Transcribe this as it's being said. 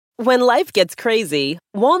When life gets crazy,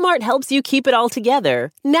 Walmart helps you keep it all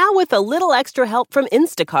together. Now with a little extra help from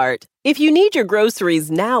Instacart. If you need your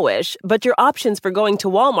groceries now-ish, but your options for going to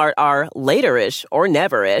Walmart are later-ish or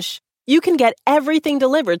never-ish, you can get everything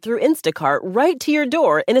delivered through Instacart right to your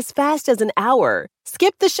door in as fast as an hour.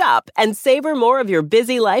 Skip the shop and savor more of your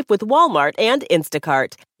busy life with Walmart and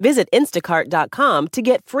Instacart. Visit instacart.com to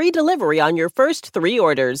get free delivery on your first 3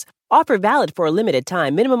 orders. Offer valid for a limited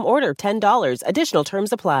time. Minimum order $10. Additional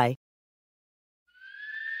terms apply.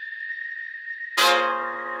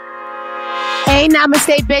 Hey,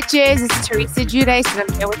 namaste, bitches. It's Teresa Giudice, and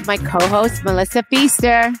I'm here with my co-host, Melissa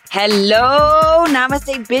Feaster. Hello,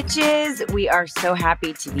 namaste, bitches. We are so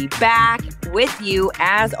happy to be back with you.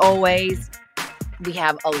 As always, we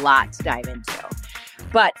have a lot to dive into.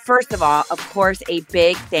 But first of all, of course, a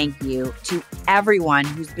big thank you to everyone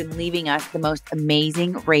who's been leaving us the most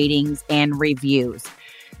amazing ratings and reviews.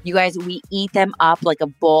 You guys, we eat them up like a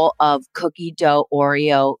bowl of cookie dough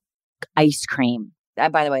Oreo ice cream.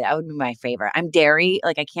 By the way, that would be my favorite. I'm dairy.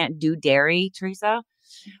 Like, I can't do dairy, Teresa.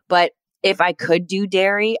 But if I could do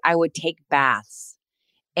dairy, I would take baths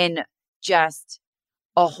in just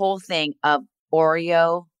a whole thing of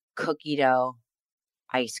Oreo cookie dough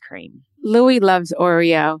ice cream. Louis loves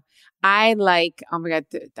Oreo. I like, oh my God,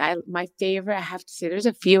 my favorite, I have to say, there's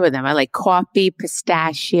a few of them. I like coffee,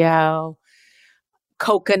 pistachio,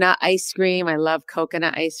 coconut ice cream. I love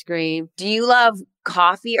coconut ice cream. Do you love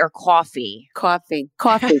coffee or coffee? Coffee.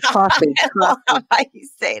 I love how you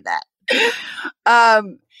say that.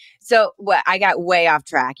 So I got way off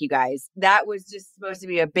track, you guys. That was just supposed to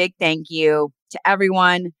be a big thank you to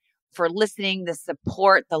everyone for listening, the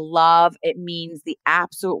support, the love. It means the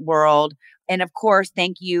absolute world. And of course,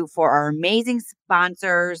 thank you for our amazing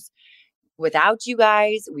sponsors. Without you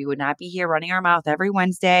guys, we would not be here running our mouth every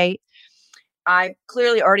Wednesday. I've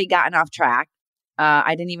clearly already gotten off track.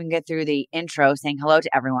 I didn't even get through the intro saying hello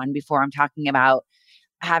to everyone before I'm talking about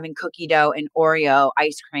having cookie dough and Oreo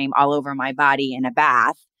ice cream all over my body in a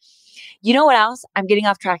bath. You know what else? I'm getting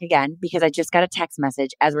off track again because I just got a text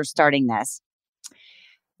message as we're starting this.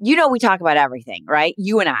 You know, we talk about everything, right?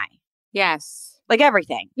 You and I. Yes. Like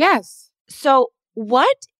everything. Yes. So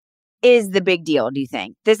what is the big deal, do you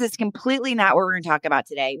think? This is completely not what we're going to talk about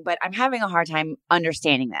today, but I'm having a hard time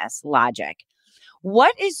understanding this logic.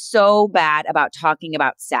 What is so bad about talking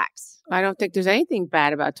about sex? I don't think there's anything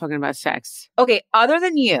bad about talking about sex. Okay, other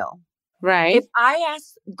than you. Right. If I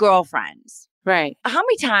ask girlfriends, right, how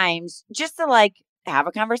many times just to like have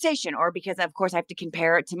a conversation, or because of course I have to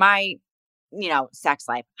compare it to my sex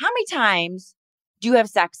life. How many times do you have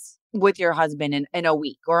sex with your husband in a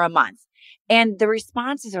week or a month? And the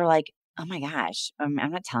responses are like, oh my gosh, I'm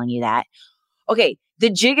not telling you that. Okay, the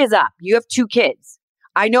jig is up. You have 2 kids.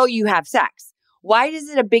 I know you have sex. Why is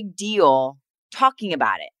it a big deal talking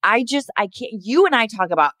about it? I can't. You and I talk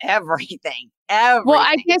about everything. Well,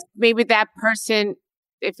 I guess maybe that person,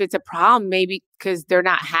 if it's a problem, maybe because they're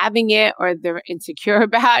not having it or they're insecure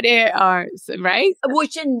about it, or right?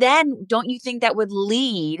 Which, and then don't you think that would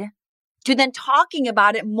lead to then talking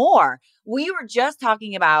about it more? We were just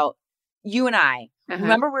talking about, you and I,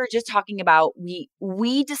 remember we were just talking about,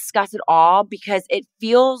 we discuss it all because it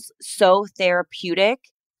feels so therapeutic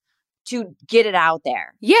to get it out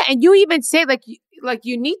there. Yeah. And you even say like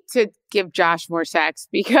you need to give Josh more sex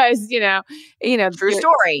because, true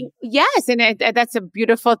story. Yes. And that's a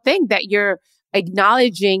beautiful thing that you're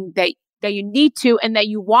acknowledging that you need to and that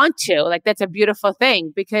you want to. Like, that's a beautiful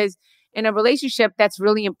thing because in a relationship, that's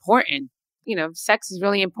really important. Sex is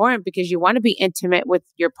really important because you want to be intimate with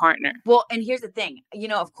your partner. Well, and here's the thing,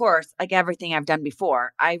 of course, like everything I've done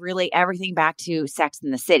before, I relate everything back to Sex in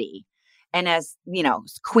the City. And as,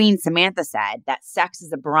 Queen Samantha said, that sex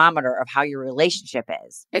is a barometer of how your relationship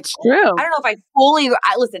is. It's true. I don't know if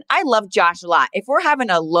listen, I love Josh a lot. If we're having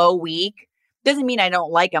a low week, doesn't mean I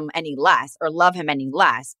don't like him any less or love him any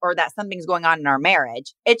less or that something's going on in our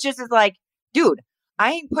marriage. It's just like, dude,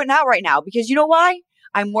 I ain't putting out right now because you know why?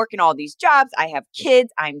 I'm working all these jobs. I have kids.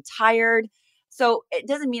 I'm tired. So it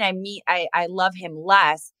doesn't mean I love him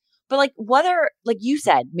less. But like whether, like you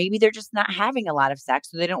said, maybe they're just not having a lot of sex,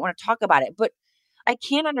 so they don't want to talk about it. But I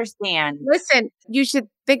can't understand. Listen, you should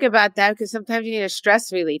think about that because sometimes you need a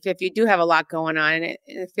stress relief if you do have a lot going on and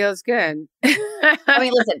it feels good. I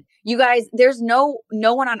mean, listen, you guys, there's no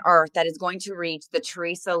one on earth that is going to reach the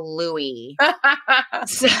Teresa Louis.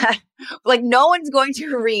 Like no one's going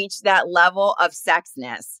to reach that level of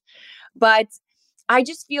sexness. But I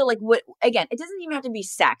just feel like again, it doesn't even have to be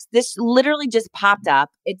sex. This literally just popped up.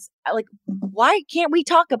 It's like, why can't we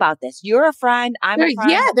talk about this? You're a friend. I'm a friend.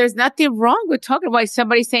 Yeah, there's nothing wrong with talking about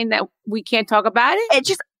somebody saying that we can't talk about it. It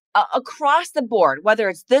just, across the board, whether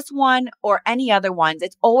it's this one or any other ones,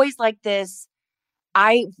 it's always like this.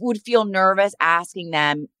 I would feel nervous asking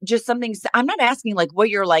them just something. I'm not asking like what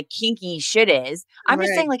your like kinky shit is. I'm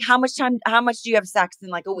just saying like how much do you have sex in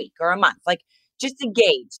like a week or a month? Like just to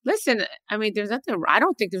gauge. Listen, I mean, I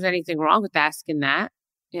don't think there's anything wrong with asking that.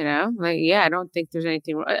 Like, yeah, I don't think there's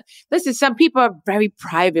anything wrong. Listen, some people are very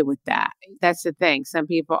private with that. That's the thing. Some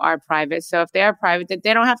people are private. So if they are private, then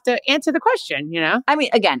they don't have to answer the question, I mean,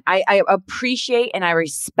 again, I appreciate and I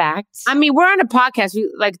respect. I mean, we're on a podcast.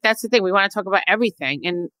 That's the thing. We want to talk about everything.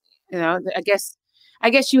 And, I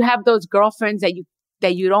guess you have those girlfriends that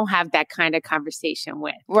you don't have that kind of conversation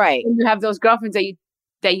with. Right. And you have those girlfriends that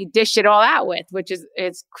you dish it all out with, which is,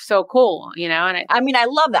 it's so cool, and I mean, I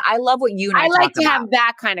love that. I love what you and I like to about. have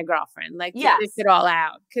that kind of girlfriend, like to dish it all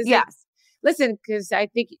out. Because I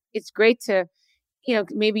think it's great to,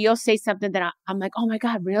 maybe you'll say something that I'm like, oh my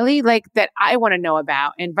God, really? Like that I want to know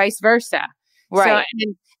about, and vice versa. Right.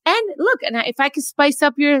 So, and look, if I could spice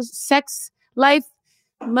up your sex life,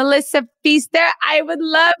 Melissa Pfister, I would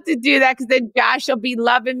love to do that, because then Josh will be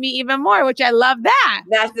loving me even more, which I love that.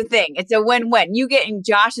 That's the thing. It's a win-win. You get in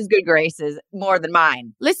Josh's good graces more than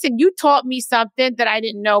mine. Listen, you taught me something that I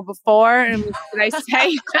didn't know before. And what I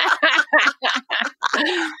say?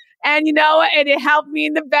 And you know what? And it helped me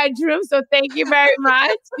in the bedroom. So thank you very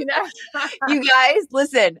much. You guys,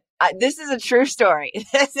 listen. This is a true story.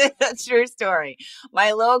 This is a true story.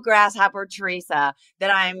 My little grasshopper, Teresa,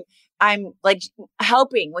 that I'm like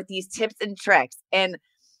helping with these tips and tricks. And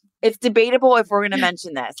it's debatable if we're going to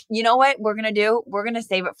mention this. You know what we're going to do? We're going to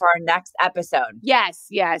save it for our next episode. Yes.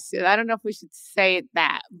 I don't know if we should say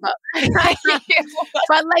that, but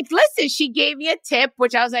but like, listen, she gave me a tip,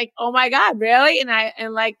 which I was like, oh my God, really?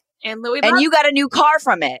 And Louis and you got a new car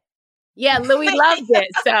from it. Yeah, Louis loved it.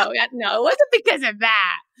 So no, it wasn't because of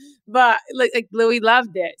that, but like Louis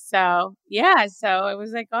loved it. So yeah, so it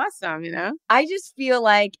was like awesome, I just feel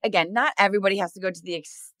like, again, not everybody has to go to the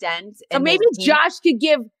extent. So maybe Josh could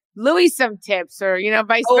give Louis some tips, or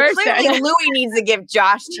vice versa. Clearly Louis needs to give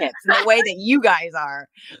Josh tips in the way that you guys are.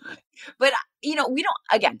 But we don't.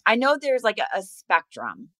 Again, I know there's like a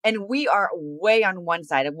spectrum, and we are way on one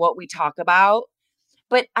side of what we talk about.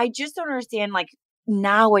 But I just don't understand, like,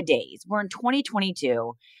 nowadays, we're in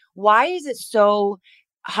 2022. Why is it so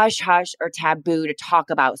hush hush or taboo to talk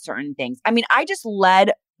about certain things? I mean, I just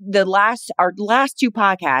led our last two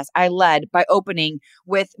podcasts. I led by opening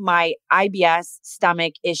with my IBS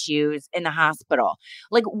stomach issues in the hospital.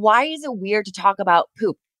 Like, why is it weird to talk about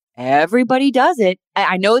poop? Everybody does it.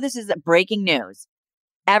 I know this is breaking news.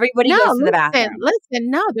 Everybody goes to the bathroom.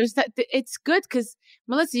 Listen, no, there's that. It's good because,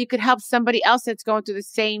 Melissa, you could help somebody else that's going through the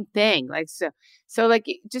same thing. Like, so like,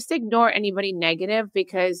 just ignore anybody negative,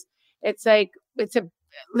 because it's like,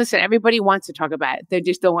 listen, everybody wants to talk about it. They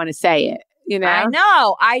just don't want to say it,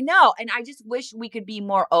 I know. And I just wish we could be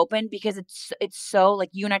more open, because it's so, like,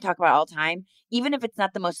 you and I talk about it all the time. Even if it's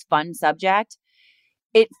not the most fun subject,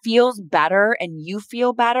 it feels better and you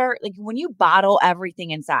feel better. Like when you bottle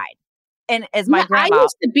everything inside. And as my grandma, I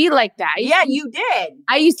used to be like that. You did.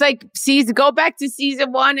 I used to go back to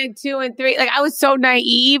season 1 and 2 and 3. Like I was so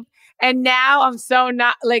naive, and now I'm so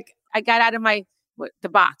not. Like I got out of the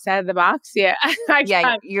box. Yeah,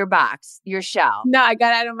 your box, your shell. No, I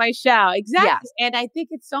got out of my shell. Exactly, yes. And I think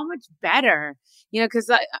it's so much better. Because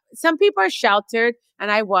some people are sheltered, and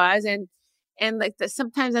I was, and like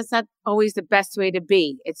sometimes that's not always the best way to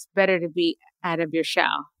be. It's better to be out of your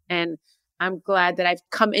shell, and I'm glad that I've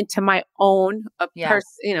come into my own of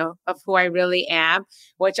who I really am,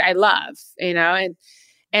 which I love,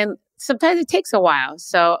 and sometimes it takes a while.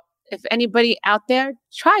 So if anybody out there,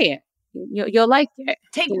 try it. You'll like it.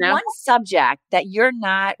 Take one subject that you're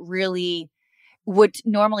not really would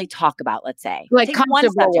normally talk about, let's say. Like take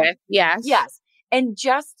comfortable one subject. With. Yes. Yes. And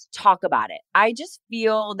just talk about it. I just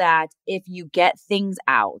feel that if you get things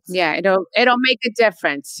out. Yeah, it'll make a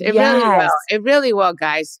difference. It really will. It really will,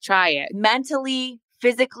 guys. Try it. Mentally,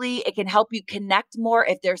 physically, it can help you connect more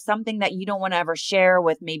if there's something that you don't want to ever share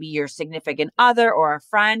with maybe your significant other or a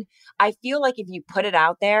friend. I feel like if you put it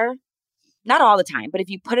out there, not all the time, but if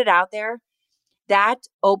you put it out there, that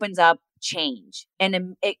opens up change,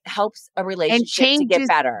 and it helps a relationship to get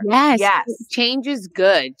better. Yes. Change is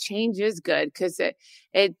good. Because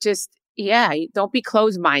it just, don't be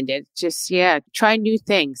closed-minded. Just, try new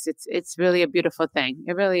things. It's really a beautiful thing.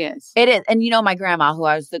 It really is. It is. And my grandma, who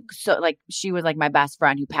I was she was like my best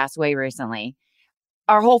friend, who passed away recently.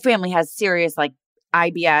 Our whole family has serious like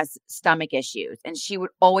IBS stomach issues. And she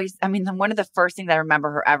would always, one of the first things I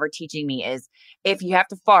remember her ever teaching me is, if you have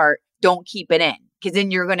to fart, don't keep it in. because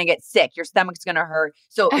then you're going to get sick. Your stomach's going to hurt.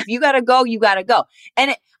 So if you got to go, you got to go.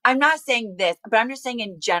 And I'm not saying this, but I'm just saying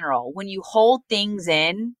in general, when you hold things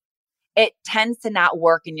in, it tends to not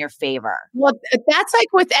work in your favor. Well, that's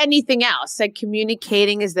like with anything else. Like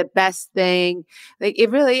communicating is the best thing. Like it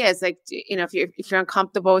really is. Like, you know, if you're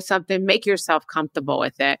uncomfortable with something, make yourself comfortable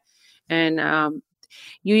with it. And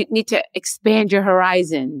you need to expand your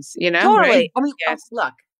horizons, you know? Totally. Right? I mean,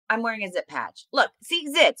 look, I'm wearing a zit patch. Look, see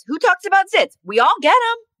zits. Who talks about zits? We all get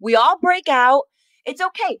them. We all break out. It's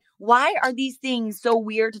okay. Why are these things so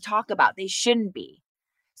weird to talk about? They shouldn't be.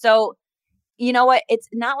 So, you know what? It's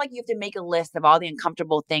not like you have to make a list of all the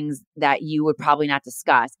uncomfortable things that you would probably not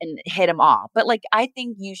discuss and hit them all. But like, I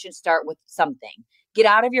think you should start with something. Get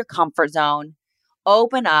out of your comfort zone,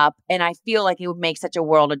 open up. And I feel like it would make such a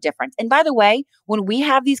world of difference. And by the way, when we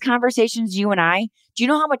have these conversations, you and I, do you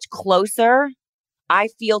know how much closer I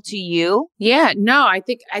feel to you? Yeah, no, I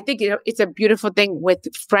think it's a beautiful thing with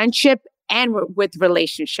friendship and with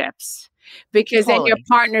relationships, because then your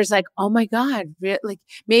partner's like, oh my God, like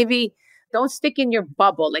maybe don't stick in your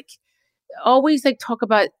bubble. Like always like talk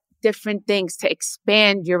about different things to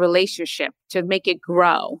expand your relationship, to make it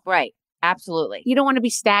grow. Right. Absolutely. You don't want to be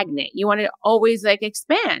stagnant. You want to always like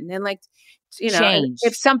expand and like, you know, change.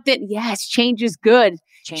 If something, yes, change is good.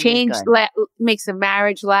 Change makes a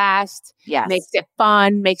marriage last. Yes. Makes it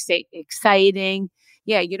fun, makes it exciting.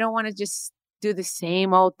 Yeah. You don't want to just do the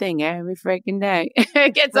same old thing every freaking day.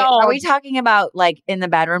 It gets old. Are we talking about like in the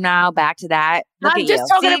bedroom now? Back to that? Look I'm just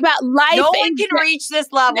talking about life. No one can reach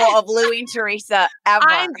this level of Louie and Teresa ever.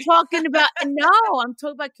 I'm talking about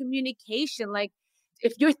communication. Like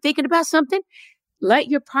if you're thinking about something, let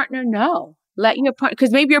your partner know. Let your partner,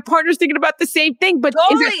 because maybe your partner's thinking about the same thing, but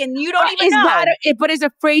totally, and you don't even know. But is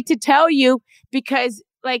afraid to tell you because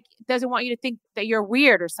like doesn't want you to think that you're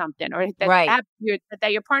weird or something, or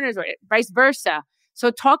that your partner's weird, vice versa.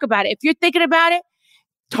 So talk about it. If you're thinking about it,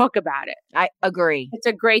 talk about it. I agree. It's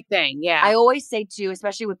a great thing. Yeah. I always say too,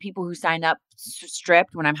 especially with people who sign up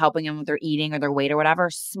stripped when I'm helping them with their eating or their weight or whatever,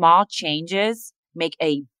 small changes make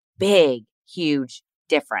a big, huge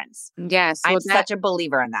difference. Yes. I'm such a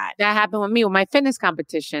believer in that. That happened with me with my fitness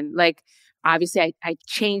competition. Like obviously I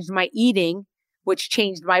changed my eating, which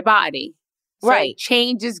changed my body. So right.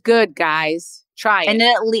 Change is good, guys. Try it. And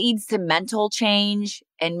then it leads to mental change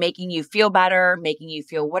and making you feel better, making you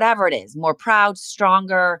feel whatever it is, more proud,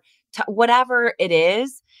 stronger, whatever it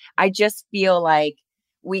is. I just feel like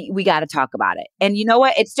we got to talk about it. And you know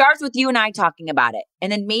what? It starts with you and I talking about it.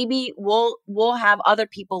 And then maybe we'll have other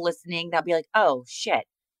people listening that'll be like, oh shit,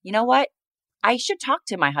 you know what? I should talk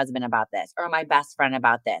to my husband about this or my best friend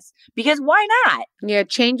about this, because why not? Yeah.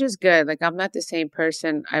 Change is good. Like I'm not the same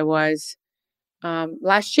person I was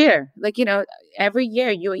last year. Like, you know, every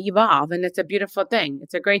year you evolve and it's a beautiful thing.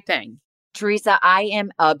 It's a great thing. Teresa, I am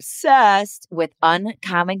obsessed with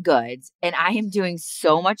Uncommon Goods, and I am doing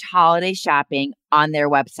so much holiday shopping on their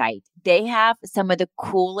website. They have some of the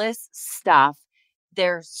coolest stuff.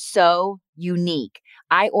 They're so unique.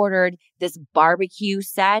 I ordered this barbecue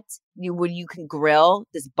set when you can grill,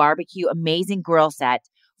 this barbecue amazing grill set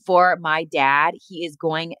for my dad. He is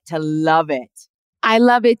going to love it. I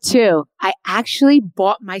love it too. I actually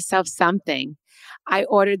bought myself something. I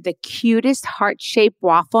ordered the cutest heart-shaped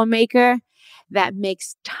waffle maker that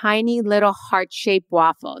makes tiny little heart-shaped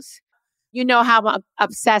waffles. You know how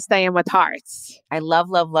obsessed I am with hearts. I love,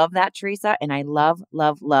 love, love that, Teresa. And I love,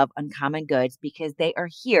 love, love Uncommon Goods because they are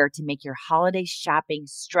here to make your holiday shopping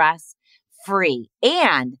stress-free.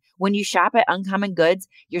 And when you shop at Uncommon Goods,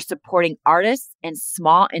 you're supporting artists and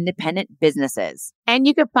small independent businesses. And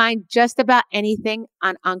you can find just about anything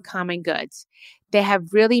on Uncommon Goods. They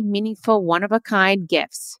have really meaningful, one-of-a-kind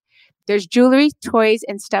gifts. There's jewelry, toys,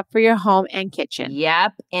 and stuff for your home and kitchen.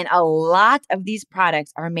 Yep. And a lot of these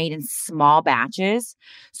products are made in small batches.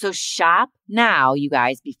 So shop now, you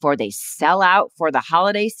guys, before they sell out for the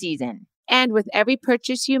holiday season. And with every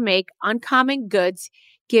purchase you make, Uncommon Goods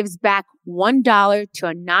gives back $1 to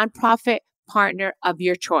a nonprofit partner of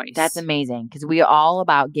your choice. That's amazing because we are all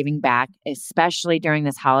about giving back, especially during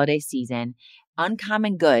this holiday season.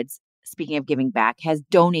 Uncommon Goods, speaking of giving back, has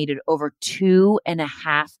donated over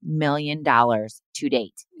 $2.5 million to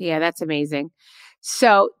date. Yeah, that's amazing.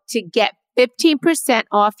 So to get 15%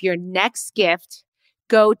 off your next gift,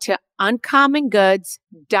 go to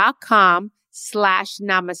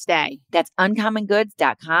uncommongoods.com/namaste. That's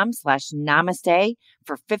uncommongoods.com/namaste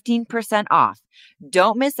for 15% off.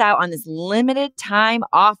 Don't miss out on this limited time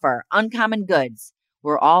offer. Uncommon Goods.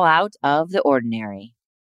 We're all out of the ordinary.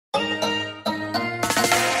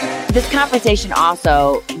 This conversation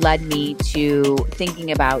also led me to thinking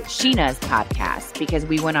about Sheena's podcast because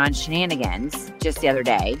we went on Shenanigans just the other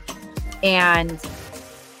day. And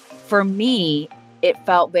for me, it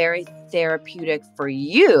felt very therapeutic for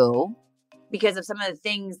you because of some of the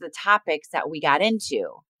things, the topics that we got into.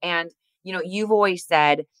 And, you know, you've always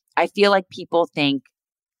said, I feel like people think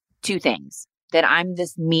two things, that I'm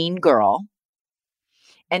this mean girl.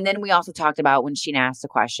 And then we also talked about when Sheena asked a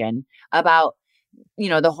question about, you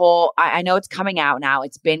know, the whole, I know it's coming out now.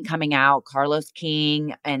 It's been coming out. Carlos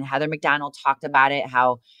King and Heather McDonald talked about it,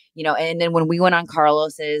 how, you know, and then when we went on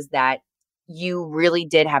Carlos's, that you really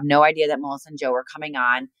did have no idea that Melissa and Joe were coming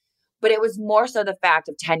on. But it was more so the fact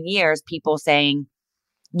of 10 years, people saying,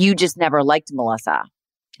 you just never liked Melissa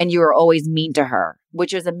and you were always mean to her,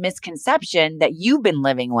 which is a misconception that you've been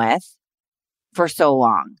living with for so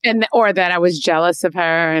long. And, or that I was jealous of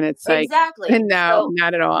her. And it's like, exactly. No, so,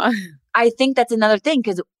 not at all. I think that's another thing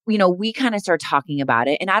because, you know, we kind of started talking about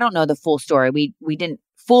it and I don't know the full story. We didn't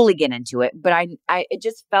fully get into it, but it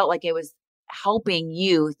just felt like it was helping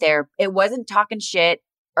you there. It wasn't talking shit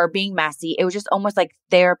or being messy. It was just almost like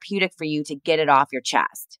therapeutic for you to get it off your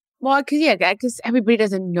chest. Well, because everybody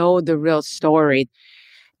doesn't know the real story.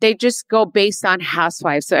 They just go based on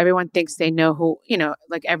housewives. So everyone thinks they know who, you know,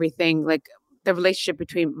 like everything, like the relationship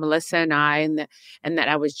between Melissa and I, and that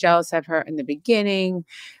I was jealous of her in the beginning.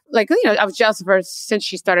 Like, you know, I was jealous of her since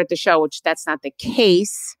she started the show, which that's not the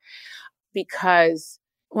case. Because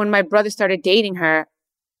when my brother started dating her,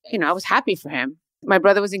 you know, I was happy for him. My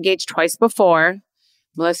brother was engaged twice before.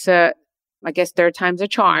 Melissa, I guess third time's a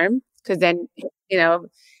charm. Because then, you know,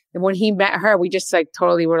 when he met her, we just like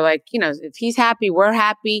totally were like, you know, if he's happy, we're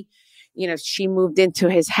happy. You know, she moved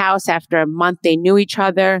into his house after a month. They knew each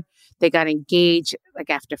other. They got engaged like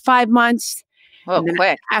after 5 months. Oh,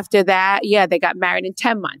 quick. After that, yeah, they got married in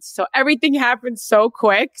 10 months. So everything happened so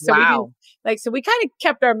quick. So wow. We kind of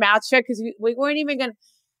kept our mouths shut because we weren't even going to,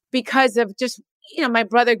 because of just, you know, my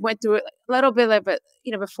brother went through a little bit of it,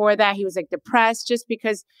 you know, before that he was like depressed just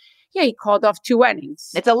because, yeah, he called off 2 weddings.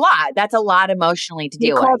 It's a lot. That's a lot emotionally to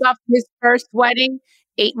deal with. He called off his first wedding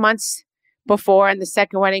 8 months before and the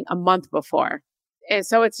second wedding a month before. And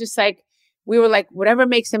so it's just like, we were like, whatever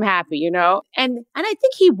makes him happy, you know? And I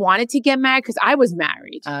think he wanted to get married because I was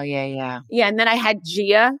married. Oh, yeah, yeah. Yeah. And then I had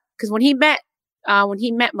Gia because when he met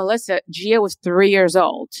Melissa, Gia was 3 years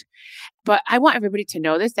old. But I want everybody to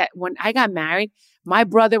know this, that when I got married, my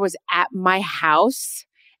brother was at my house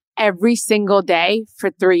every single day for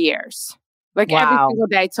 3 years. Like every single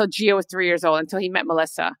day till Gia was 3 years old, until he met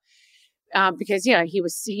Melissa. Because, you know,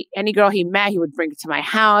 any girl he met, he would bring it to my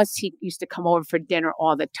house. He used to come over for dinner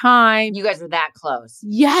all the time. You guys were that close.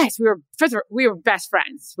 Yes. We were best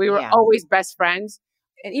friends. We were always best friends,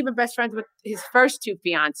 and even best friends with his first 2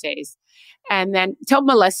 fiancés. And then till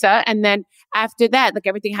Melissa. And then after that, like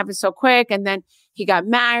everything happened so quick. And then he got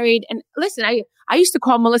married. And listen, I used to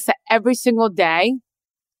call Melissa every single day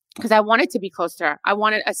because I wanted to be close to her. I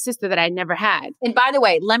wanted a sister that I never had. And by the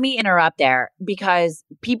way, let me interrupt there because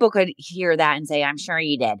people could hear that and say, I'm sure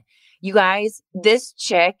you did. You guys, this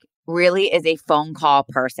chick really is a phone call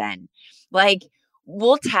person. Like,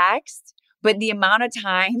 we'll text, but the amount of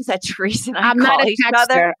times that Teresa and I call each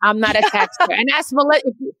other. I'm not a texter. And ask Melissa,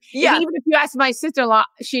 even if you ask my sister-in-law,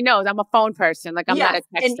 she knows I'm a phone person. Like, I'm not a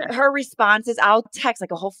texter. And her response is, I'll text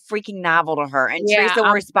like a whole freaking novel to her. And Teresa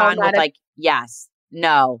will respond with like, yes.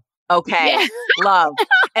 No. Okay. Love.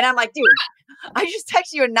 And I'm like, dude, I just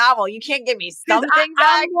text you a novel. You can't give me something back.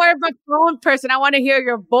 I'm more of a phone person. I want to hear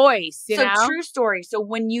your voice. You know? True story. So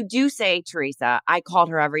when you do say, Teresa, I called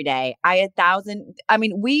her every day.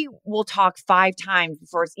 We will talk 5 times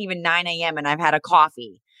before it's even 9 a.m. and I've had a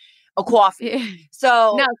coffee.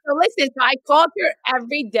 So listen, so I called her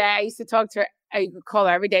every day. I used to talk to her. I could call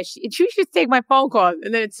her every day. She should take my phone call.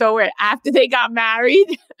 And then it's so weird. After they got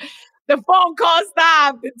married, the phone call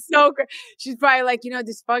stopped. It's so great. She's probably like, you know,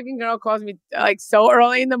 this fucking girl calls me like so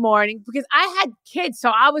early in the morning because I had kids. So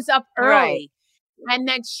I was up early. Right. And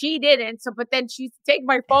then she didn't. So, but then she used to take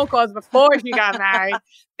my phone calls before she got married.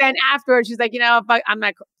 Then afterwards, she's like, you know, I'm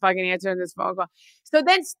not fucking answering this phone call. So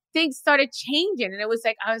then things started changing. And it was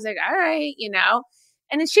like, I was like, all right, you know.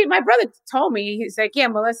 And then my brother told me, he's like, yeah,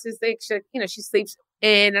 Melissa's like, she sleeps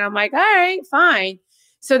in. And I'm like, all right, fine.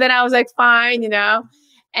 So then I was like, fine, you know.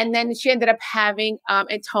 And then she ended up having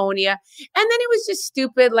Antonia. And then it was just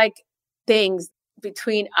stupid, like, things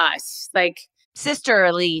between us. Like,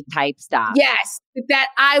 sisterly type stuff. Yes. That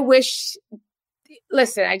I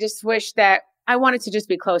just wish that I wanted to just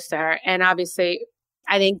be close to her. And obviously,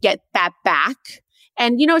 I didn't get that back.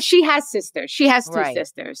 And, you know, she has sisters. She has 2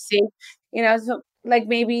 sisters. See? You know, so like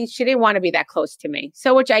maybe she didn't want to be that close to me.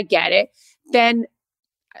 So, which I get it. Then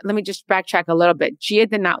let me just backtrack a little bit. Gia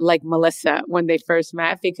did not like Melissa when they first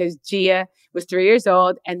met because Gia was 3 years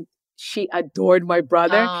old and she adored my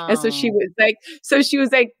brother. Oh. And so she was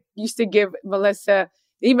like, used to give Melissa,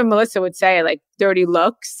 even Melissa would say like dirty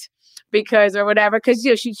looks because, or whatever. Cause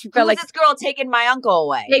she felt like this girl taking my uncle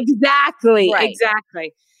away. Exactly. Right.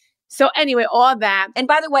 Exactly. So anyway, all that. And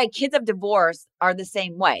by the way, kids of divorce are the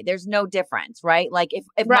same way. There's no difference, right? Like if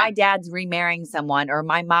my dad's remarrying someone or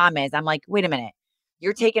my mom is, I'm like, wait a minute,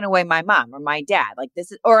 you're taking away my mom or my dad. Like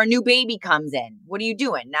this is, or a new baby comes in. What are you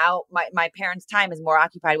doing? Now my parents' time is more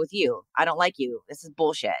occupied with you. I don't like you. This is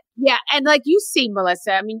bullshit. Yeah. And like you see,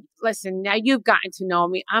 Melissa, I mean, listen, now you've gotten to know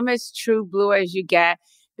me. I'm as true blue as you get.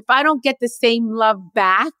 If I don't get the same love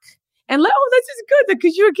back, and like, oh, this is good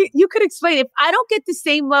because you could explain. If I don't get the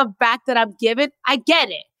same love back that I'm given, I get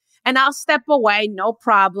it. And I'll step away, no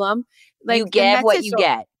problem. Like you give what you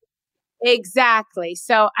get. Exactly.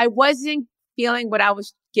 So I wasn't feeling what I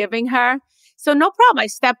was giving her. So no problem. I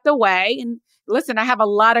stepped away. And listen, I have a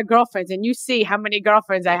lot of girlfriends and you see how many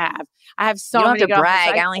girlfriends I have. I have so many girlfriends. You don't have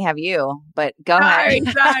to brag. I only have you, but go ahead.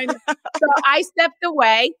 So I stepped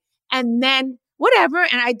away and then whatever.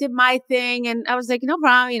 And I did my thing and I was like, no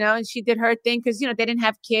problem, and she did her thing because, they didn't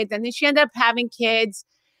have kids. And then she ended up having kids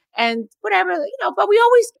and whatever, but we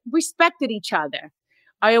always respected each other.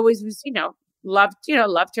 I always was,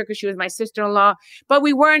 loved her because she was my sister-in-law, but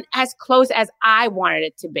we weren't as close as I wanted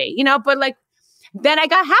it to be, but like, then I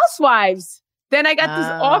got Housewives. Then I got this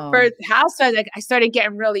offer, Housewives. Like I started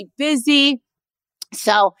getting really busy.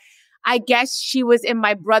 So I guess she was in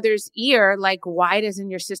my brother's ear, like, why doesn't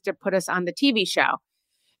your sister put us on the TV show?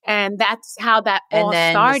 And that's how that all started.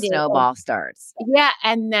 And then the snowball starts. Yeah.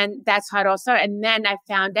 And then that's how it all started. And then I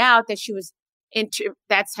found out that she was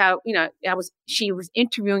that's how, she was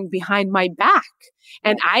interviewing behind my back.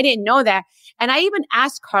 And I didn't know that. And I even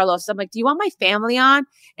asked Carlos, I'm like, do you want my family on?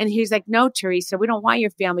 And he's like, no, Teresa, we don't want your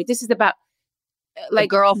family. This is about like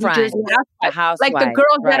girlfriend, the housewife, like the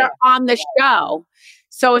girls that are on the show.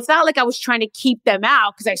 So it's not like I was trying to keep them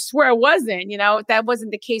out because I swear it wasn't, that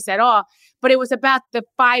wasn't the case at all. But it was about the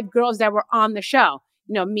 5 girls that were on the show.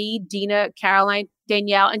 Me, Dina, Caroline,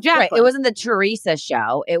 Danielle, and Jacqueline. Right. It wasn't the Teresa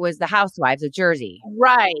show. It was the Housewives of Jersey.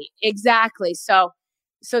 Right. Exactly. So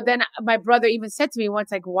then my brother even said to me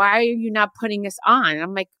once, like, why are you not putting us on? And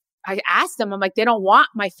I'm like, I asked them, I'm like, they don't want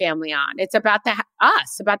my family on. It's about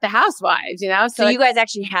about the Housewives, So you guys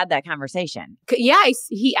actually had that conversation. Yeah.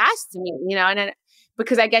 He asked me, and then,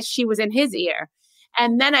 because I guess she was in his ear.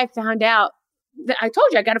 And then I found out that I told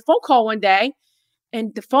you I got a phone call one day.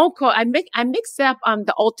 And the phone call, I mixed up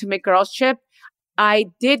the Ultimate Girls Trip. I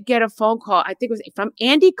did get a phone call. I think it was from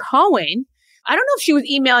Andy Cohen. I don't know if she was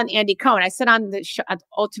emailing Andy Cohen. I said on the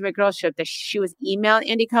Ultimate Girls Trip that she was emailing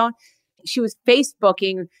Andy Cohen. She was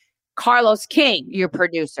Facebooking Carlos King. Your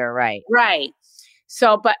producer, right? Right.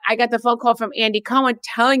 So, but I got the phone call from Andy Cohen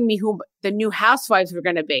telling me who the new Housewives were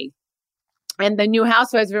going to be. And the new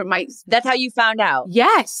Housewives were That's how you found out?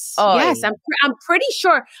 Yes. Oh, yes. I'm pretty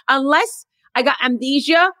sure, unless I got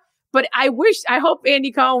amnesia, but I hope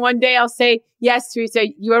Andy Cohen one day I'll say, yes, Teresa,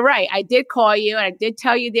 you were right. I did call you and I did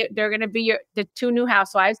tell you that they're going to be the 2 new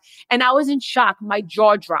Housewives. And I was in shock. My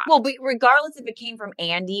jaw dropped. Well, but regardless if it came from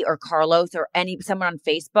Andy or Carlos or someone on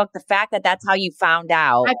Facebook, the fact that that's how you found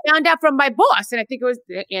out. I found out from my boss. And I think it was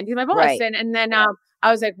Andy, my boss. Right. And then I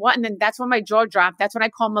was like, what? And then that's when my jaw dropped. That's when I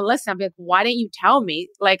called Melissa. I'm like, why didn't you tell me?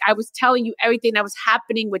 Like, I was telling you everything that was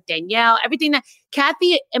happening with Danielle, everything that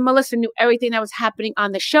Kathy and Melissa knew everything that was happening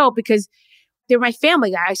on the show because they're my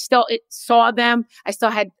family. I still saw them. I still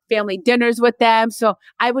had family dinners with them. So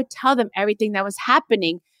I would tell them everything that was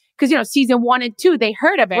happening because, season 1 and 2, they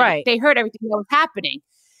heard of it. Right. They heard everything that was happening.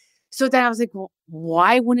 So then I was like, well,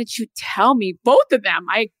 why wouldn't you tell me? Both of them.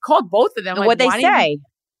 I called both of them. What'd they say?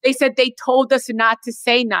 They said they told us not to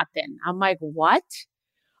say nothing. I'm like, what?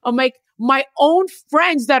 I'm like, my own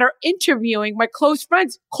friends that are interviewing, my close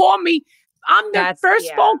friends, call me. I'm their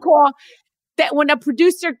first phone call. That when a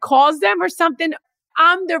producer calls them or something,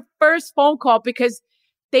 I'm their first phone call because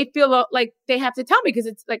they feel like they have to tell me because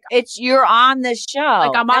it's like you're on the show.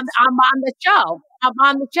 Like I'm on the show. I'm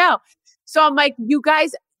on the show. So I'm like, you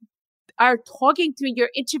guys are talking to me. You're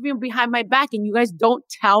interviewing behind my back, and you guys don't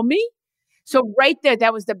tell me. So right there,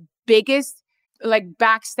 that was the biggest like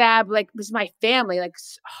backstab, like it was my family, like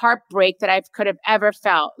heartbreak that I could have ever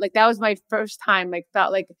felt. Like that was my first time, like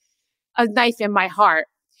felt like a knife in my heart,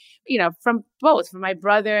 from my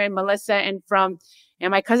brother and Melissa and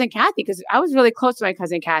my cousin Kathy, because I was really close to my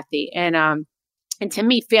cousin Kathy. And And to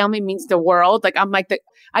me, family means the world. Like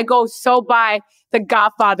I go so by the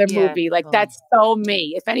Godfather movie. Like that's so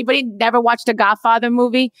me. If anybody never watched a Godfather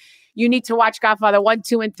movie, you need to watch Godfather 1,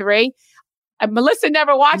 2, and 3. And Melissa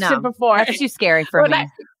never watched it before. That's too scary for me.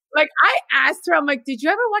 I asked her, I'm like, did you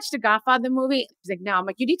ever watch the Godfather movie? She's like, no. I'm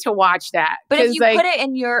like, you need to watch that. But if you put it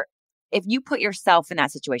in if you put yourself in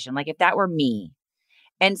that situation, like if that were me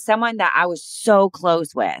and someone that I was so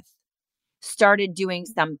close with started doing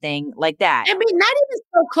something like that. I mean, not even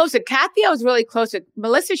so close with Kathy. I was really close with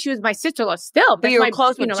Melissa. She was my sister-in-law still. But you were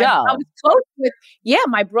close with Joe. I was close with,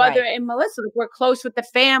 my brother and Melissa. Like, we're close with the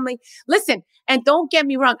family. Listen, and don't get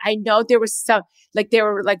me wrong. I know there was some, they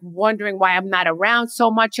were wondering why I'm not around so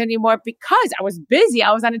much anymore because I was busy.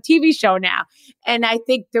 I was on a TV show now. And I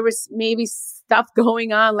think there was maybe stuff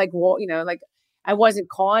going on, I wasn't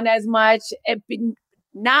calling as much.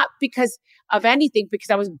 Not because of anything, because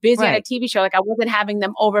I was busy on a TV show. I wasn't having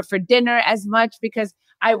them over for dinner as much because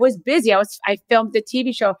I was busy. I filmed the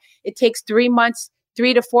TV show. It takes 3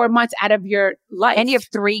 to 4 months out of your life. And you have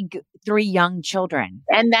three young children.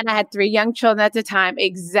 And then I had 3 young children at the time.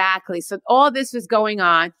 Exactly. So all this was going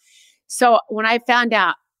on. So when I found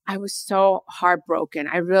out, I was so heartbroken.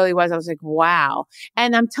 I really was. I was like, wow.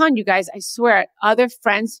 And I'm telling you guys, I swear, other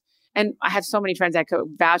friends, and I have so many friends I could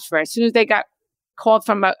vouch for, as soon as they got called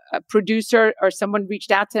from a producer or someone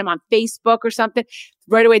reached out to them on Facebook or something,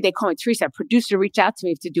 right away they call me, Teresa, a producer reached out to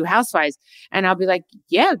me to do Housewives. And I'll be like,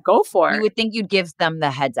 yeah, go for it. You would think you'd give them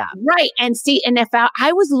the heads up. Right. And see, and if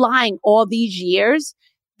I was lying all these years,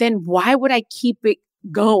 then why would I keep it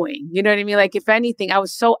going? You know what I mean? If anything, I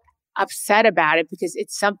was so upset about it because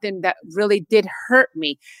it's something that really did hurt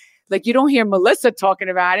me. You don't hear Melissa talking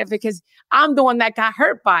about it because I'm the one that got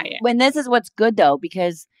hurt by it. When this is what's good though,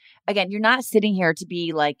 because again, you're not sitting here to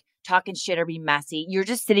be talking shit or be messy. You're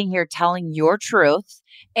just sitting here telling your truth.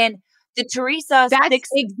 And the Teresa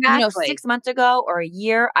 6 months ago or a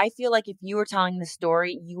year, I feel like if you were telling the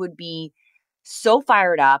story, you would be so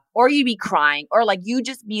fired up or you'd be crying or you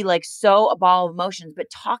just be so a ball of emotions. But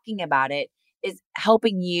talking about it is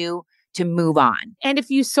helping you to move on. And if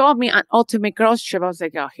you saw me on Ultimate Girls Trip, I was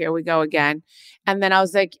like, oh, here we go again. And then I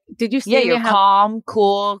was like, did you see me? You're calm,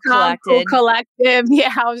 cool, collected. Cool, collective.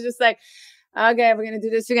 Yeah, I was just like, okay, we're going to do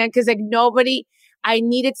this again. Because I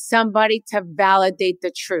needed somebody to validate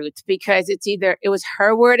the truth because it was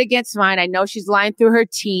her word against mine. I know she's lying through her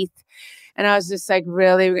teeth. And I was just like,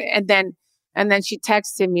 really? And then she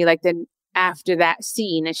texted me then after that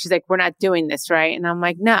scene and she's like, we're not doing this, right? And I'm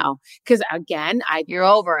like, no. Because again, you're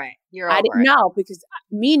over it. No, because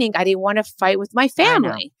meaning I didn't want to fight with my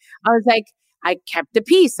family. I was like, I kept the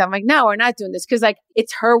peace. I'm like, no, we're not doing this. Because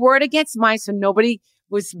it's her word against mine. So nobody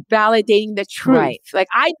was validating the truth. Right.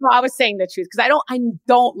 I know I was saying the truth because I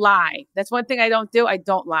don't lie. That's one thing I don't do. I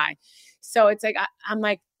don't lie. So it's I'm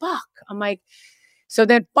like, fuck. I'm like, so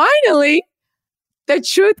then finally the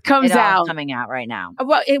truth comes out. Coming out right now.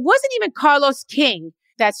 Well, it wasn't even Carlos King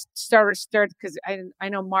that stirred because I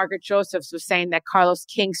know Margaret Josephs was saying that Carlos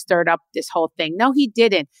King stirred up this whole thing. No, he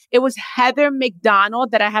didn't. It was Heather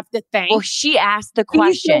McDonald that I have to thank. Well, she asked the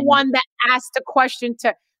question. She's the one that asked the question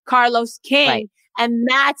to Carlos King. Right. And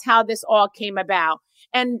that's how this all came about.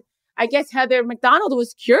 And I guess Heather McDonald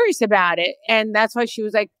was curious about it. And that's why she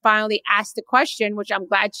was finally asked the question, which I'm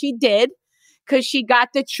glad she did. Because she got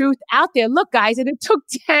the truth out there. Look, guys, and it took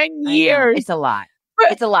 10 years. It's a lot.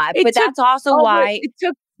 It's a lot. But that's also why it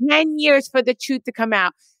took 10 years for the truth to come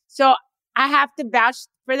out. So I have to vouch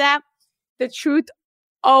for that. The truth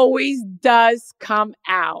always does come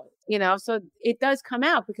out, so it does come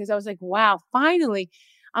out because I was like, wow, finally.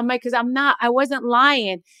 I'm like, because I wasn't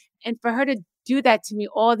lying. And for her to do that to me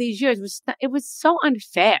all these years it was so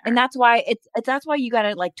unfair. And that's why that's why you got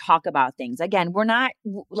to talk about things. Again, we're not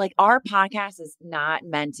our podcast is not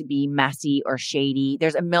meant to be messy or shady.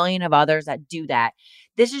 There's a million of others that do that.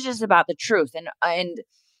 This is just about the truth. And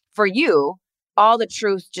for you, all the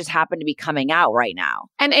truth just happened to be coming out right now.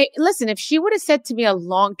 And listen, if she would have said to me a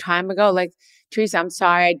long time ago, Teresa, I'm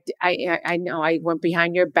sorry. I know I went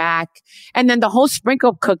behind your back. And then the whole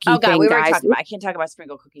sprinkle cookie thing, we guys. I can't talk about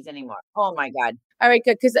sprinkle cookies anymore. Oh my God. All right,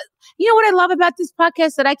 good. Because you know what I love about this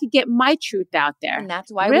podcast? That I could get my truth out there. And that's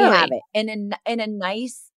why we have it. And in a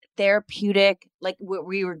nice therapeutic, what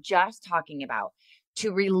we were just talking about,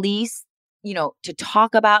 to release, to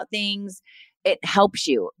talk about things. It helps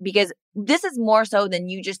you because this is more so than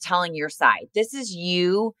you just telling your side. This is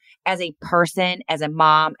you as a person, as a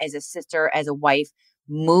mom, as a sister, as a wife,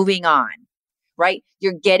 moving on, right?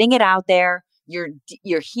 You're getting it out there. you're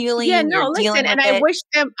healing. Yeah, no, you're dealing listen, and with I it. wish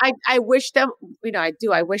them, I wish them, I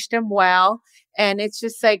do. I wish them well. And it's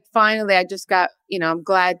just like, finally, I just got, I'm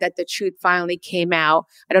glad that the truth finally came out.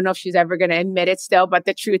 I don't know if she's ever going to admit it still, but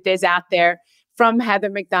the truth is out there from Heather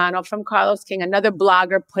McDonald, from Carlos King. Another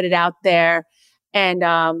blogger put it out there. And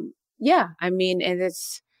yeah, I mean, and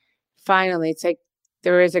it's finally, it's like,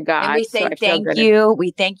 there is a God. And we say so thank you.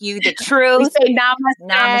 We thank you. The truth. We say namaste.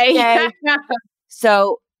 Namaste.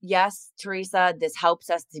 So yes, Teresa, this helps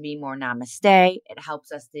us to be more namaste. It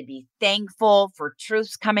helps us to be thankful for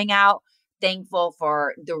truths coming out, thankful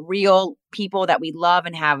for the real people that we love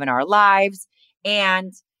and have in our lives,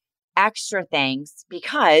 and extra thanks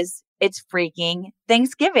because it's freaking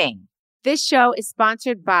Thanksgiving. This show is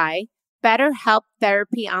sponsored by BetterHelp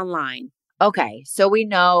Therapy Online. Okay, so we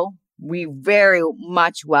very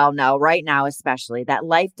much well know right now, especially, that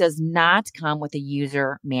life does not come with a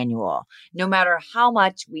user manual, no matter how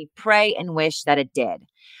much we pray and wish that it did.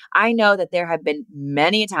 I know that there have been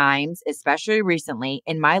many times, especially recently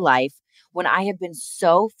in my life, when I have been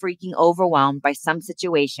so freaking overwhelmed by some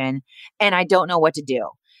situation and I don't know what to do.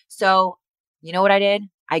 So, you know what I did?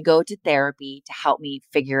 I go to therapy to help me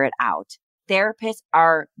figure it out. Therapists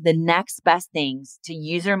are the next best things to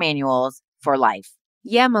user manuals for life.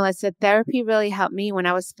 Yeah, Melissa, therapy really helped me when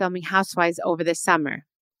I was filming Housewives over the summer.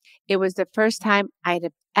 It was the first time I'd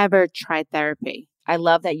have ever tried therapy. I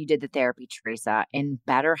love that you did the therapy, Teresa, and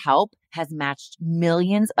BetterHelp has matched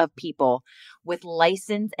millions of people with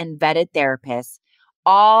licensed and vetted therapists,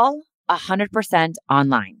 all 100%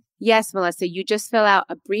 online. Yes, Melissa, you just fill out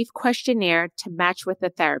a brief questionnaire to match with a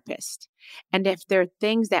therapist. And if there are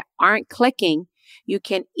things that aren't clicking, you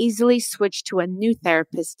can easily switch to a new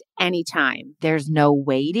therapist anytime. There's no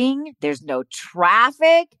waiting. There's no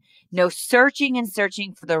traffic, no searching and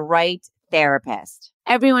searching for the right therapist.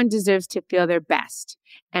 Everyone deserves to feel their best,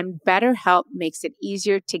 and BetterHelp makes it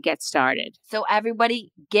easier to get started. So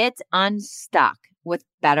everybody get unstuck with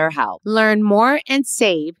BetterHelp. Learn more and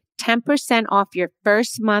save 10% off your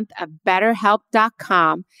first month of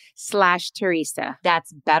BetterHelp.com/Teresa.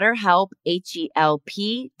 That's BetterHelp,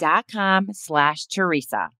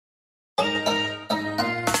 HELP.com/Teresa.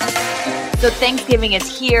 So Thanksgiving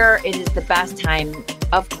is here. It is the best time,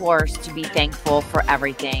 of course, to be thankful for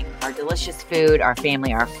everything. Our delicious food, our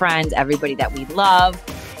family, our friends, everybody that we love.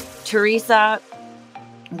 Teresa,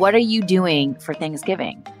 what are you doing for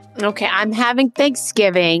Thanksgiving? Okay, I'm having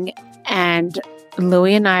Thanksgiving, and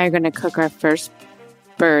Louie and I are going to cook our first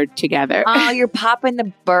bird together. Oh, you're popping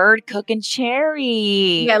the bird cooking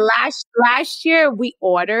cherry. Yeah, last year we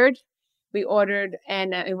ordered,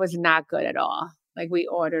 and it was not good at all. Like, we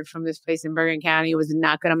ordered from this place in Bergen County. It was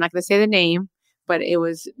not good. I'm not going to say the name, but it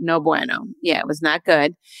was no bueno. Yeah, it was not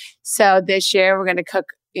good. So this year we're going to cook,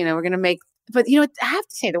 we're going to make, but I have to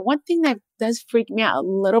say, the one thing that does freak me out a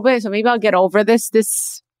little bit, so maybe I'll get over this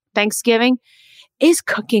Thanksgiving, is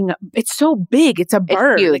cooking. It's so big. It's a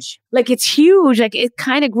bird. It's huge. Like it's huge. Like, it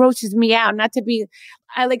kind of grosses me out. Not to be,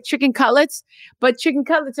 I like chicken cutlets, but chicken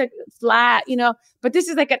cutlets are flat, but this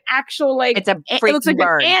is like an actual, like, it's a freaking it looks like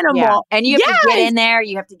bird. an animal. Yeah. And you have to get in there.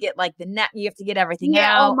 You have to get like the net. You have to get everything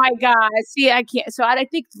out. Oh my God. See, I can't. So I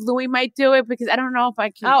think Louie might do it because I don't know if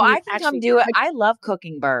I can. Oh, I can come do it. I love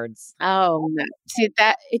cooking birds. Oh, no. See,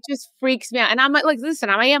 that it just freaks me out. And I'm like,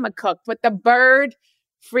 listen, I am a cook, but the bird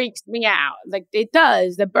freaks me out. Like, it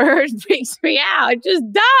does. The bird freaks me out. It just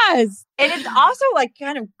does. And it's also like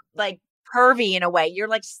kind of like pervy in a way. You're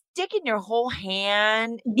like sticking your whole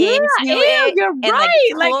hand into it. You're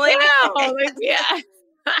right. Like, it. like, yeah.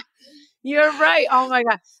 You're right. Oh my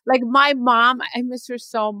God. Like, my mom, I miss her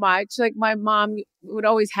so much. Like, my mom would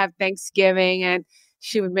always have Thanksgiving and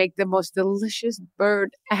she would make the most delicious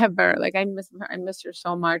bird ever. Like, I miss her. I miss her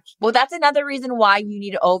so much. Well, that's another reason why you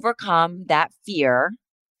need to overcome that fear.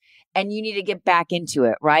 And you need to get back into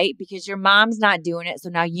it, right? Because your mom's not doing it. So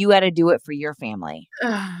now you got to do it for your family.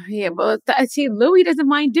 Yeah, well, I see Louie doesn't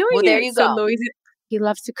mind doing it. Well, there you go. So he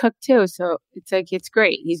loves to cook too. So it's like, it's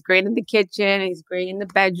great. He's great in the kitchen. He's great in the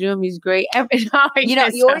bedroom. He's great. You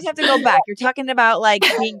always have to go back. You're talking about like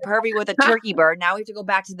being pervy with a turkey bird. Now we have to go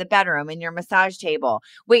back to the bedroom and your massage table.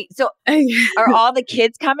 Wait, so are all the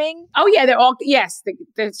kids coming? Oh yeah, they're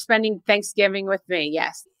spending Thanksgiving with me.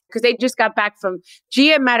 Yes. Because they just got back from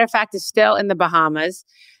Gia, matter of fact, is still in the Bahamas.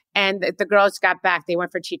 And the girls got back. They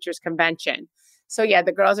went for teachers convention. So yeah,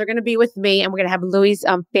 the girls are going to be with me and we're going to have Louie's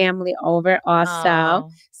family over also. Oh.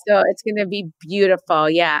 So it's going to be beautiful.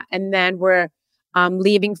 Yeah. And then we're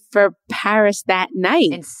leaving for Paris that night.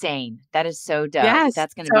 Insane. That is so dope. Yes.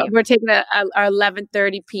 That's going to be. We're taking our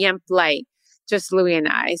 11:30 p.m. flight just Louis and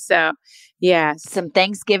I. So, yeah. Some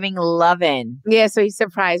Thanksgiving loving. Yeah, so he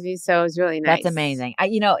surprised me. So it was really nice. That's amazing.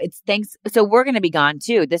 It's thanks. So we're going to be gone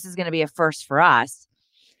too. This is going to be a first for us.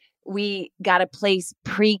 We got a place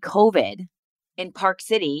pre-COVID in Park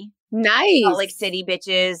City. Nice. Salt Lake City,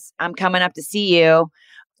 bitches. I'm coming up to see you.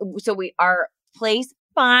 So our place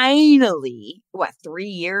finally, 3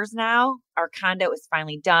 years now? Our condo is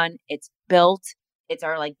finally done. It's built. It's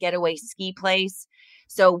our getaway ski place.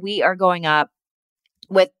 So we are going up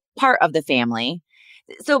with part of the family.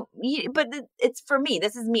 So, but it's for me.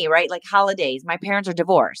 This is me, right? Like holidays. My parents are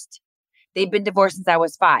divorced. They've been divorced since I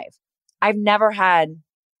was 5. I've never had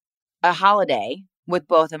a holiday with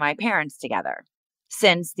both of my parents together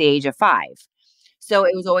since the age of 5. So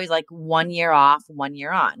it was always 1 year off, 1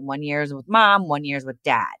 year on. 1 year is with mom, 1 year is with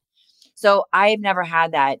dad. So I've never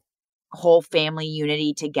had that whole family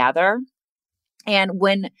unity together. And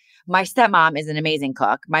when my stepmom is an amazing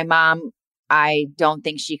cook, my mom, I don't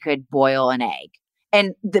think she could boil an egg.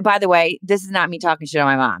 And by the way, this is not me talking shit on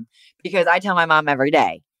my mom, because I tell my mom every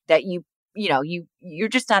day that you're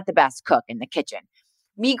just not the best cook in the kitchen.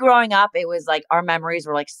 Me growing up, it was our memories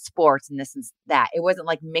were sports and this and that. It wasn't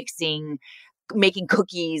making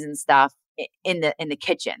cookies and stuff in the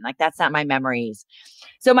kitchen. That's not my memories.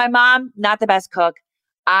 So my mom, not the best cook.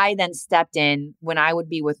 I then stepped in when I would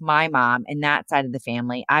be with my mom and that side of the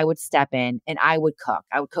family. I would step in and I would cook.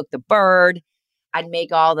 I would cook the bird. I'd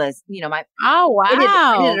make all this, Oh, wow.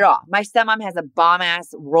 I did it all. My stepmom has a bomb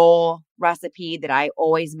ass roll recipe that I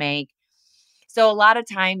always make. So a lot of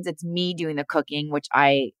times it's me doing the cooking, which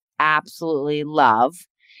I absolutely love.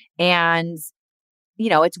 And,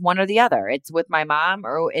 it's one or the other. It's with my mom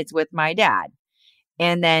or it's with my dad.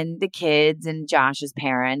 And then the kids and Josh's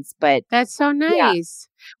parents. But that's so nice.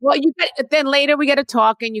 Yeah. Well, then later we got to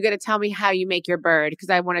talk and you got to tell me how you make your bird, because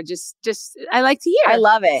I want to just I like to hear. I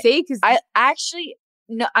love it. See, because I actually,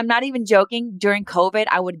 no, I'm not even joking. During COVID,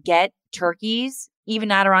 I would get turkeys, even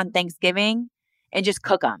not around Thanksgiving, and just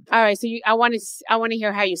cook them. All right. So I want to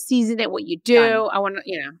hear how you season it, what you do. Done.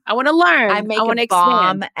 I want to learn. I make a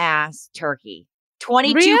bomb ass turkey.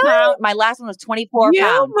 22 pounds. My last one was 24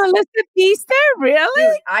 pounds. Melissa Pfister?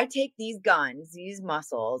 Really? Dude, I take these guns, these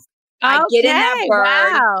muscles. I get in that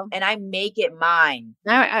bird and I make it mine.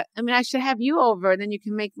 I should have you over, then you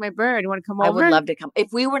can make my bird. You want to come over? I would love to come.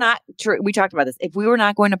 If we were not, we talked about this. If we were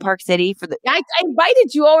not going to Park City for I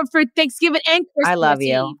invited you over for Thanksgiving and Christmas. I love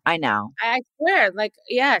you. Eve. I know. I swear,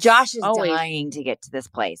 yes. Josh is dying to get to this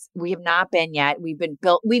place. We have not been yet. We've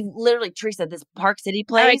literally, Teresa, this Park City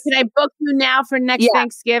place. All right, can I book you now for next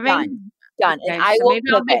Thanksgiving? Done. Okay, and I will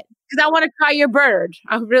cook it. Because I want to try your bird.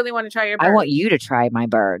 I really want to try your bird. I want you to try my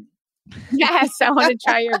bird. Yes, I want to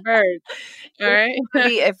try your bird. All right. It'll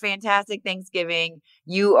be a fantastic Thanksgiving.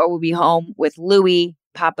 You will be home with Louie,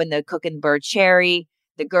 popping the cooking bird cherry,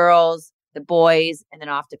 the girls, the boys, and then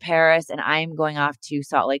off to Paris. And I'm going off to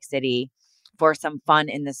Salt Lake City for some fun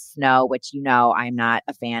in the snow, which I'm not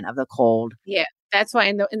a fan of the cold. Yeah, that's why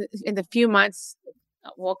in the few months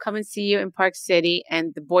we'll come and see you in Park City,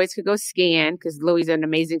 and the boys could go skiing because Louie's an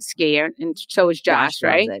amazing skier, and so is Josh,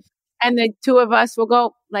 right? And the two of us will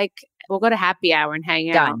go we'll go to happy hour and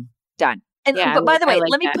hang out. Done. And but by the way,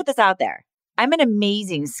 let me put this out there. I'm an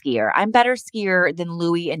amazing skier. I'm better skier than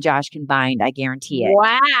Louie and Josh combined. I guarantee it.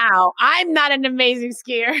 Wow. I'm not an amazing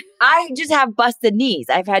skier. I just have busted knees.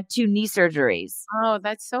 I've had 2 knee surgeries. Oh,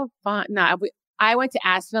 that's so fun. No, I went to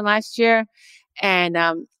Aspen last year, and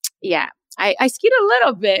I skied a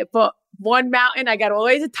little bit, but one mountain, I got all the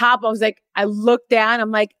way to the top. I looked down.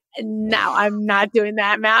 I'm like, no, I'm not doing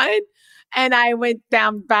that mountain. And I went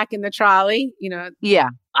down back in the trolley, Yeah.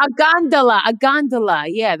 A gondola.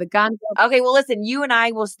 Yeah, the gondola. Okay, well, listen, you and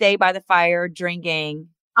I will stay by the fire drinking.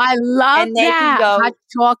 I love and they that. Can go, hot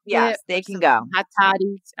chocolate. Yes, they can go. Hot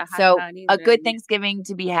toddies. So a good Thanksgiving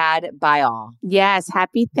to be had by all. Yes,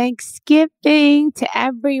 happy Thanksgiving to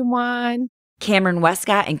everyone. Cameron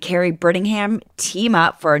Westcott and Carrie Brittingham team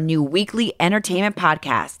up for a new weekly entertainment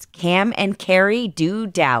podcast, Cam and Carrie Do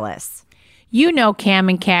Dallas. You know Cam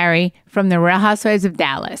and Carrie from The Real Housewives of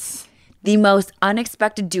Dallas. The most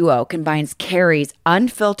unexpected duo combines Carrie's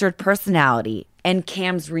unfiltered personality and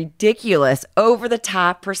Cam's ridiculous,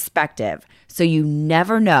 over-the-top perspective, so you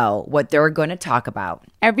never know what they're going to talk about.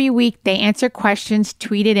 Every week, they answer questions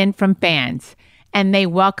tweeted in from fans, and they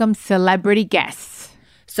welcome celebrity guests.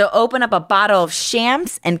 So open up a bottle of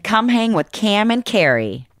Shams and come hang with Cam and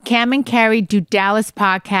Carrie. Cam and Carrie Do Dallas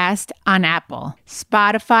podcast on Apple,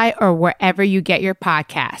 Spotify, or wherever you get your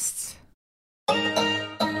podcasts.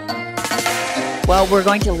 Well, we're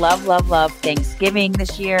going to love Thanksgiving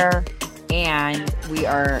this year, and we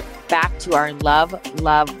are back to our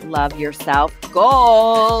love yourself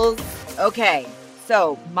goals. Okay.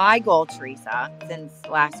 So my goal, Teresa, since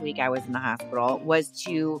last week I was in the hospital, was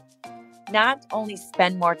to not only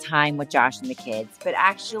spend more time with Josh and the kids, but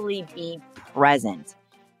actually be present.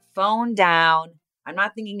 Phone down. I'm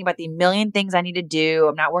not thinking about the million things I need to do.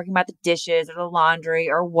 I'm not working about the dishes or the laundry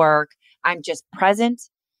or work. I'm just present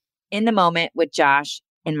in the moment with Josh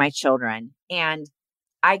and my children. And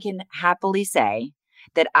I can happily say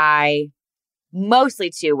that I,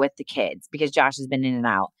 mostly too with the kids, because Josh has been in and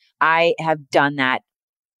out, I have done that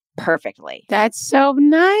perfectly. That's so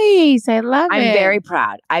nice. I love it. I'm very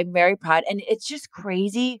proud. I'm very proud. And it's just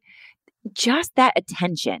crazy. Just that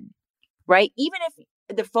attention, right? Even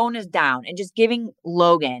if the phone is down and just giving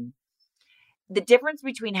Logan the difference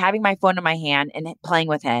between having my phone in my hand and playing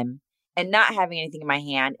with him and not having anything in my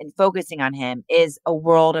hand and focusing on him is a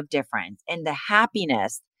world of difference. And the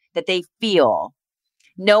happiness that they feel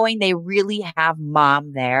knowing they really have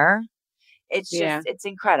mom there, it's just, it's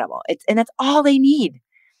incredible. And that's all they need.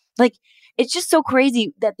 Like, it's just so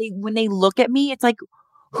crazy that when they look at me, it's like,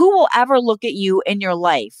 who will ever look at you in your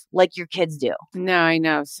life like your kids do? No, I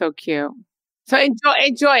know. So cute. So enjoy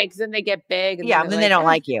it, because then they get big. And then they don't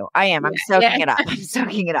like you. I am. I'm soaking it up. I'm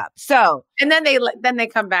soaking it up. So, and then they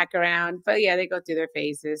come back around. But they go through their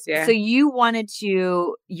phases. Yeah. So you wanted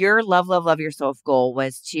your love yourself goal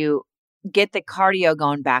was to get the cardio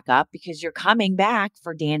going back up because you're coming back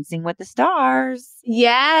for Dancing with the Stars.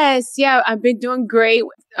 Yes. Yeah. I've been doing great.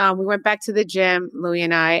 We went back to the gym, Louie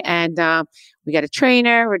and I, and we got a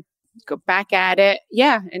trainer. We go back at it.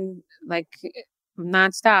 Yeah. And like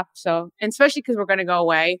nonstop. So, and especially because we're going to go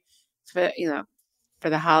away for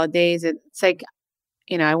the holidays. It's like,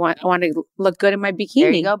 I want to look good in my bikini.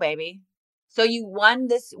 There you go, baby. So you won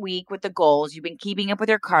this week with the goals. You've been keeping up with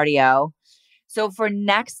your cardio. So for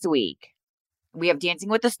next week, we have Dancing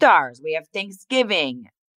with the Stars. We have Thanksgiving.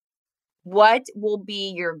 What will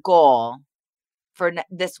be your goal for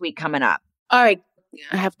this week coming up? All right.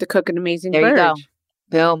 I have to cook an amazing bird. There you go.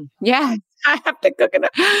 Boom. Yeah. I have to cook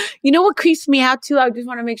it. You know what creeps me out too? I just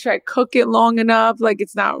want to make sure I cook it long enough. Like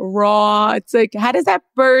it's not raw. It's like, how does that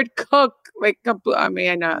bird cook? Like, I mean,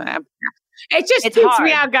 I know that. It just creeps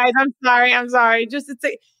me out, guys. I'm sorry. Just, it's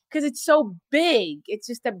like, because it's so big. It's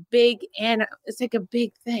just a big it's like a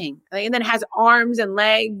big thing. Like, and then it has arms and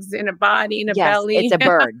legs and a body and a belly. It's a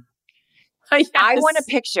bird. Yes. I want a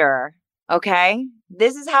picture. Okay.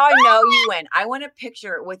 This is how I know you win. I want a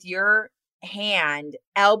picture with your hand,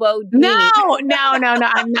 elbow deep. No. I'm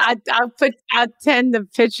not. I'll send the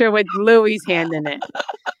picture with Louie's hand in it.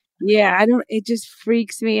 Yeah. it just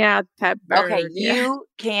freaks me out, that bird. Okay. You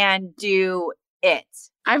can do it.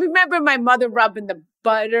 I remember my mother rubbing the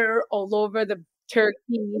butter all over the turkey,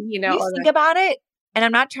 You think about it, and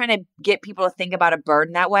I'm not trying to get people to think about a bird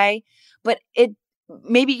in that way, but it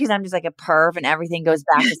maybe because I'm just like a perv and everything goes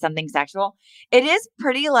back to something sexual. It is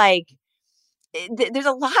pretty like there's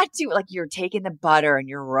a lot to like you're taking the butter and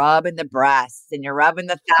you're rubbing the breasts and you're rubbing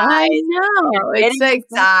the thighs. I know. It's like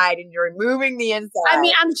inside and you're removing the inside. I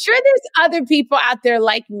mean, I'm sure there's other people out there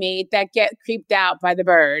like me that get creeped out by the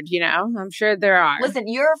bird, I'm sure there are. Listen,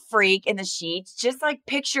 you're a freak in the sheets. Just like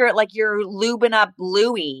picture it like you're lubing up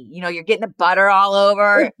Louie. You're getting the butter all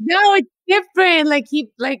over. No, it's different.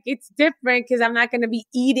 It's different because I'm not going to be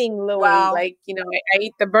eating Louie. Well, I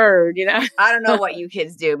eat the bird, I don't know what you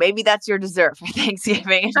kids do. Maybe that's your dessert for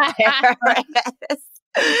Thanksgiving.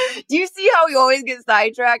 Do you see how we always get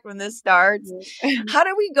sidetracked when this starts? How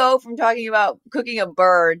do we go from talking about cooking a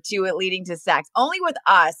bird to it leading to sex? Only with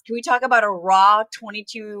us can we talk about a raw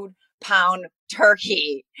 22-pound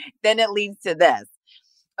turkey. Then it leads to this.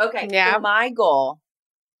 Okay. Yeah. So my goal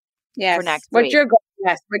for next week. What's your goal?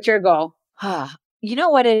 Yes. What's your goal? You know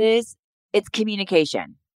what it is? It's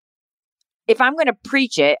communication. If I'm going to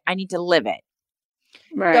preach it, I need to live it.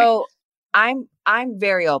 Right. So I'm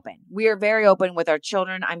very open. We are very open with our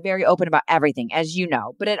children. I'm very open about everything, as you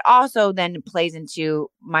know. But it also then plays into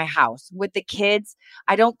my house. With the kids,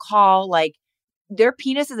 I don't call like their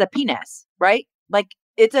penis is a penis, right? Like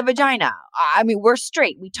it's a vagina. I mean, we're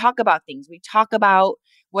straight. We talk about things. We talk about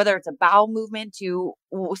whether it's a bowel movement to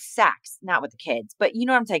sex, not with the kids. But you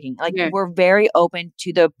know what I'm taking? Like we're very open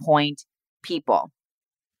to the point people.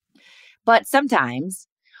 But sometimes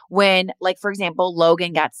when, like, for example,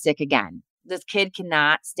 Logan got sick again. This kid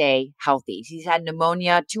cannot stay healthy. He's had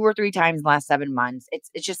pneumonia 2 or 3 times in the last 7 months.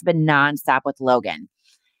 It's just been nonstop with Logan.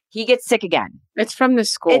 He gets sick again. It's from the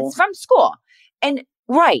school. It's from school. And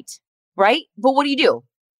right. But what do?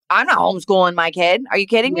 I'm not homeschooling my kid. Are you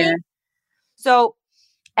kidding me? So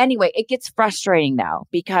anyway, it gets frustrating though,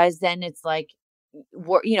 because then it's like,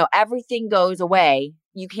 everything goes away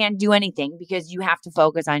you can't do anything because you have to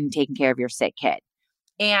focus on taking care of your sick kid.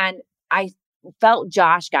 And I felt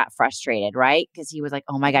Josh got frustrated, right? Because he was like,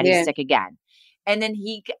 oh my God, he's sick again. And then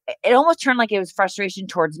it almost turned like it was frustration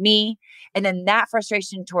towards me. And then that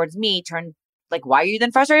frustration towards me turned like, why are you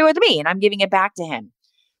then frustrated with me? And I'm giving it back to him.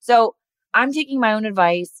 So I'm taking my own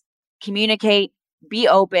advice, communicate, be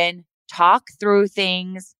open, talk through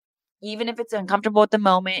things, even if it's uncomfortable at the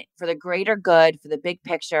moment, for the greater good, for the big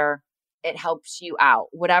picture, it helps you out.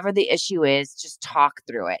 Whatever the issue is, just talk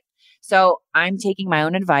through it. So I'm taking my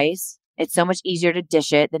own advice. It's so much easier to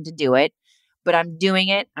dish it than to do it, but I'm doing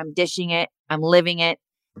it. I'm dishing it. I'm living it.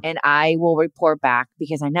 And I will report back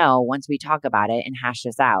because I know once we talk about it and hash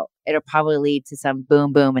this out, it'll probably lead to some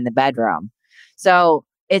boom, boom in the bedroom. So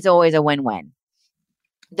it's always a win-win.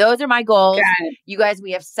 Those are my goals. You guys,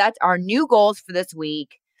 we have set our new goals for this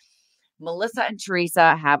week. Melissa and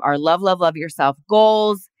Teresa have our love, love, love yourself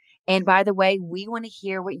goals. And by the way, we want to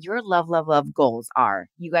hear what your love, love, love goals are.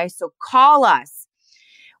 You guys, so call us.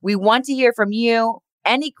 We want to hear from you.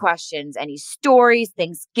 Any questions, any stories,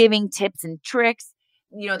 Thanksgiving tips and tricks,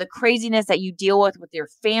 the craziness that you deal with your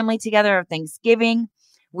family together of Thanksgiving.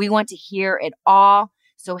 We want to hear it all.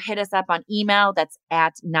 So hit us up on email. That's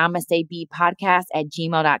at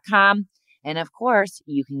namastebpodcast@gmail.com. And of course,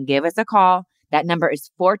 you can give us a call. That number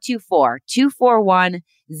is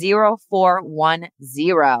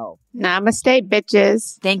 424-241-0410. Namaste,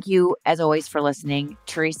 bitches. Thank you, as always, for listening.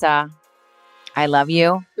 Teresa, I love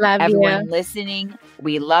you. Everyone listening,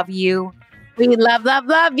 we love you. We love, love,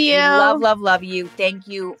 love you. We love, love, love you. Thank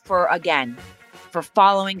you for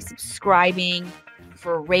following, subscribing,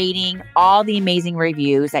 for rating, all the amazing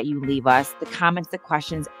reviews that you leave us, the comments, the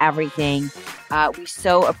questions, everything. We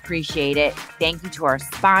so appreciate it. Thank you to our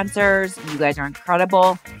sponsors. You guys are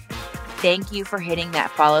incredible. Thank you for hitting that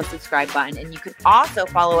follow, subscribe button. And you can also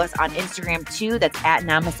follow us on Instagram too. That's at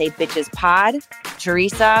Namaste Bitches Pod.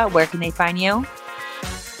 Teresa, where can they find you?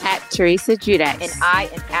 At Teresa Judex. And I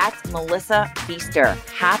am at Melissa Feaster.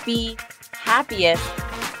 Happiest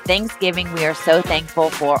Thanksgiving. We are so thankful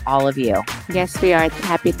for all of you. Yes, we are.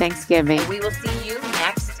 Happy Thanksgiving. And we will see you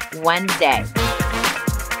next Wednesday.